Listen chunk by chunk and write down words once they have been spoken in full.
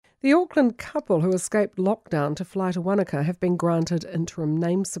The Auckland couple who escaped lockdown to fly to Wanaka have been granted interim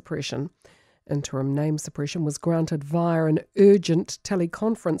name suppression. Interim name suppression was granted via an urgent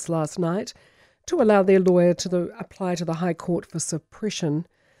teleconference last night to allow their lawyer to apply to the High Court for suppression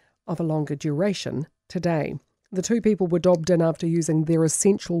of a longer duration today. The two people were dobbed in after using their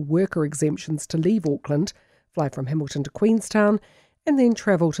essential worker exemptions to leave Auckland, fly from Hamilton to Queenstown, and then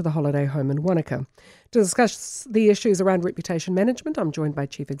travel to the holiday home in Wanaka. To discuss the issues around reputation management, I'm joined by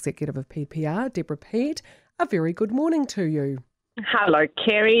Chief Executive of PPR, Deborah Peed. A very good morning to you. Hello,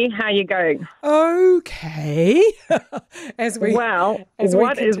 Kerry. How are you going? Okay.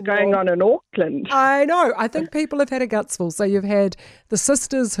 What is going on in Auckland? I know. I think people have had a gutsful. So you've had the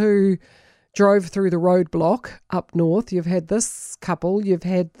sisters who drove through the roadblock up north. You've had this couple. You've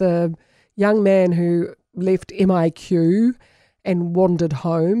had the young man who left MIQ and wandered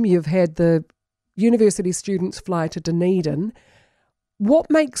home. You've had the university students fly to Dunedin.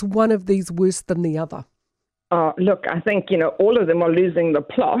 What makes one of these worse than the other? Oh, look, I think, all of them are losing the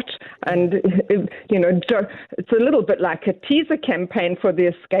plot. And, it's a little bit like a teaser campaign for the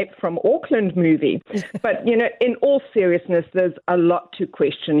Escape from Auckland movie. But, in all seriousness, there's a lot to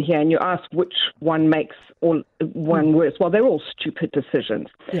question here. And you ask which one makes one worse. Well, they're all stupid decisions.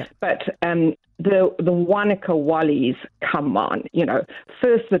 Yeah. But the Wanaka Wallies, come on,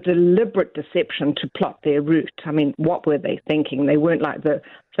 first the deliberate deception to plot their route. I mean, what were they thinking? They weren't like the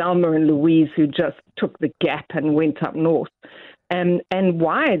Thelma and Louise who just took the gap and went up north. And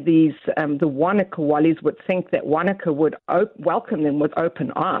why the Wanaka Wallies would think that Wanaka would welcome them with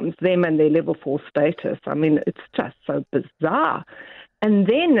open arms, them and their level 4 status. I mean, it's just so bizarre. And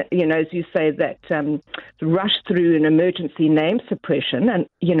then, as you say, that rush through an emergency name suppression and,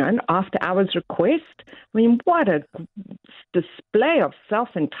 an after-hours request. I mean, what a display of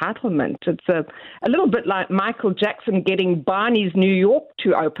self-entitlement. It's a little bit like Michael Jackson getting Barney's New York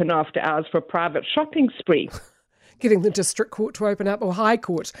to open after hours for a private shopping spree. Getting the district court to open up or high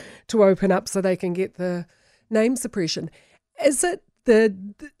court to open up so they can get the name suppression. Is it the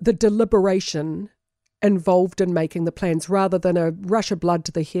deliberation involved in making the plans rather than a rush of blood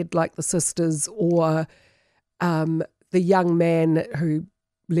to the head like the sisters or the young man who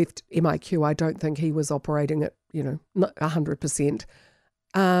left MIQ? I don't think he was operating at, 100%.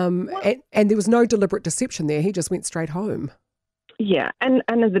 And there was no deliberate deception there. He just went straight home. Yeah, and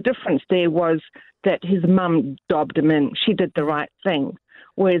the difference there was that his mum dobbed him in. She did the right thing.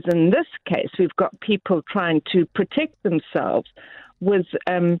 Whereas in this case, we've got people trying to protect themselves with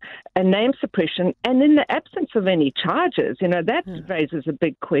a name suppression, and in the absence of any charges, that raises a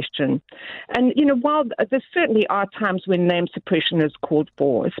big question. And, while there certainly are times when name suppression is called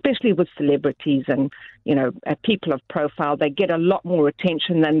for, especially with celebrities and, people of profile, they get a lot more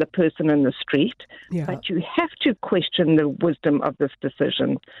attention than the person in the street. Yeah. But you have to question the wisdom of this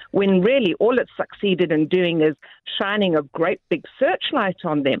decision when really all it's succeeded in doing is shining a great big searchlight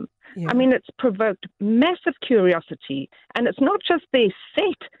on them. Yeah. I mean, it's provoked massive curiosity, and it's not just their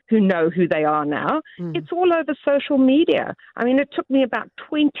set who know who they are now. It's all over social media. I mean, it took me about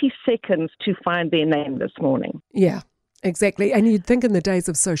 20 seconds to find their name this morning. Yeah, exactly. And you'd think in the days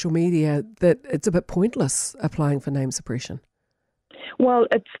of social media that it's a bit pointless applying for name suppression. Well,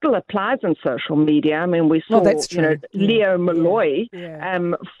 it still applies in social media. I mean, we saw, Leo Malloy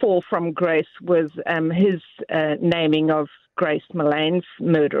fall from grace with his naming of Grace Millane's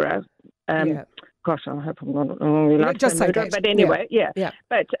murderer. Gosh, I hope I'm not just say murderer, but anyway, yeah.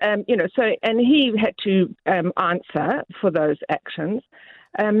 But and he had to answer for those actions.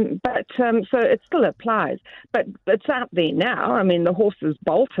 So it still applies, but it's out there now. I mean, the horse is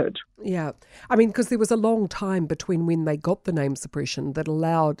bolted. Yeah. I mean, because there was a long time between when they got the name suppression that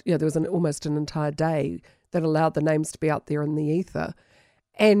allowed, there was almost an entire day that allowed the names to be out there in the ether.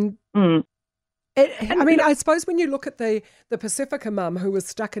 And I suppose when you look at the Pacifica mum who was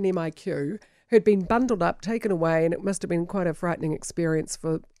stuck in MIQ, who'd been bundled up, taken away, and it must have been quite a frightening experience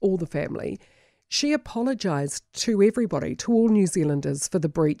for all the family. She apologised to everybody, to all New Zealanders for the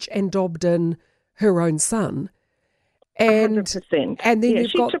breach and dobbed in her own son. And 100%. And then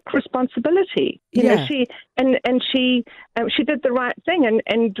she took responsibility. She did the right thing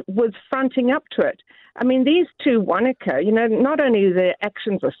and was fronting up to it. I mean, these two Wanaka, not only their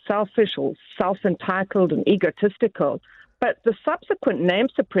actions are selfish or self-entitled and egotistical, but the subsequent name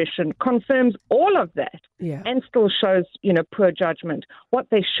suppression confirms all of that and still shows, poor judgment. What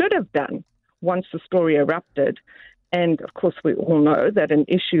they should have done once the story erupted, and of course we all know that an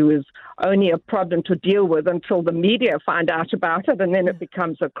issue is only a problem to deal with until the media find out about it and then it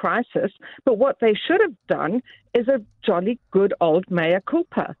becomes a crisis. But what they should have done is a jolly good old mea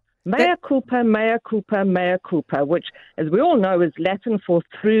culpa. Mea culpa, mea culpa, mea culpa, which, as we all know, is Latin for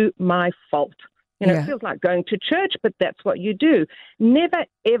through my fault. It feels like going to church, but that's what you do. Never,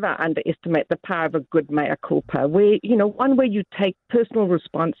 ever underestimate the power of a good mea culpa, one where you take personal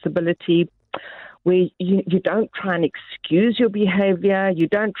responsibility, where you don't try and excuse your behavior, you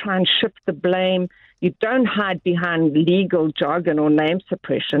don't try and shift the blame, you don't hide behind legal jargon or name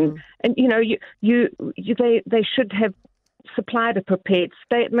suppression. And, they should have supplied a prepared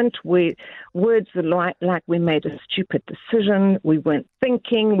statement where words are like we made a stupid decision, we weren't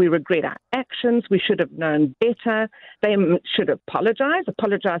thinking, we regret our actions, we should have known better. They should apologize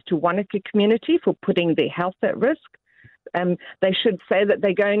to Wanaka community for putting their health at risk. They should say that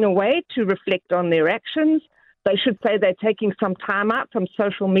they're going away to reflect on their actions. They should say they're taking some time out from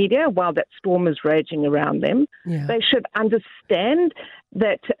social media while that storm is raging around them. Yeah. They should understand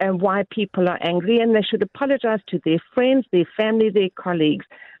that why people are angry, and they should apologize to their friends, their family, their colleagues.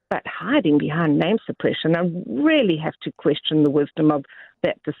 But hiding behind name suppression, I really have to question the wisdom of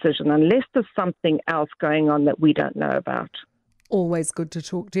that decision, unless there's something else going on that we don't know about. Always good to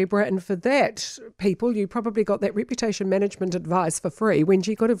talk, Deborah. And for that, people, you probably got that reputation management advice for free.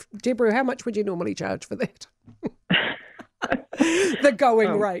 Deborah, how much would you normally charge for that? The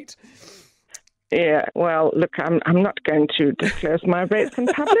going rate. Yeah, well, look, I'm not going to disclose my rates in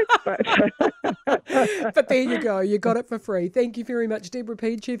public, but... But there you go. You got it for free. Thank you very much, Deborah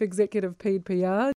Peed, Chief Executive Peed PR.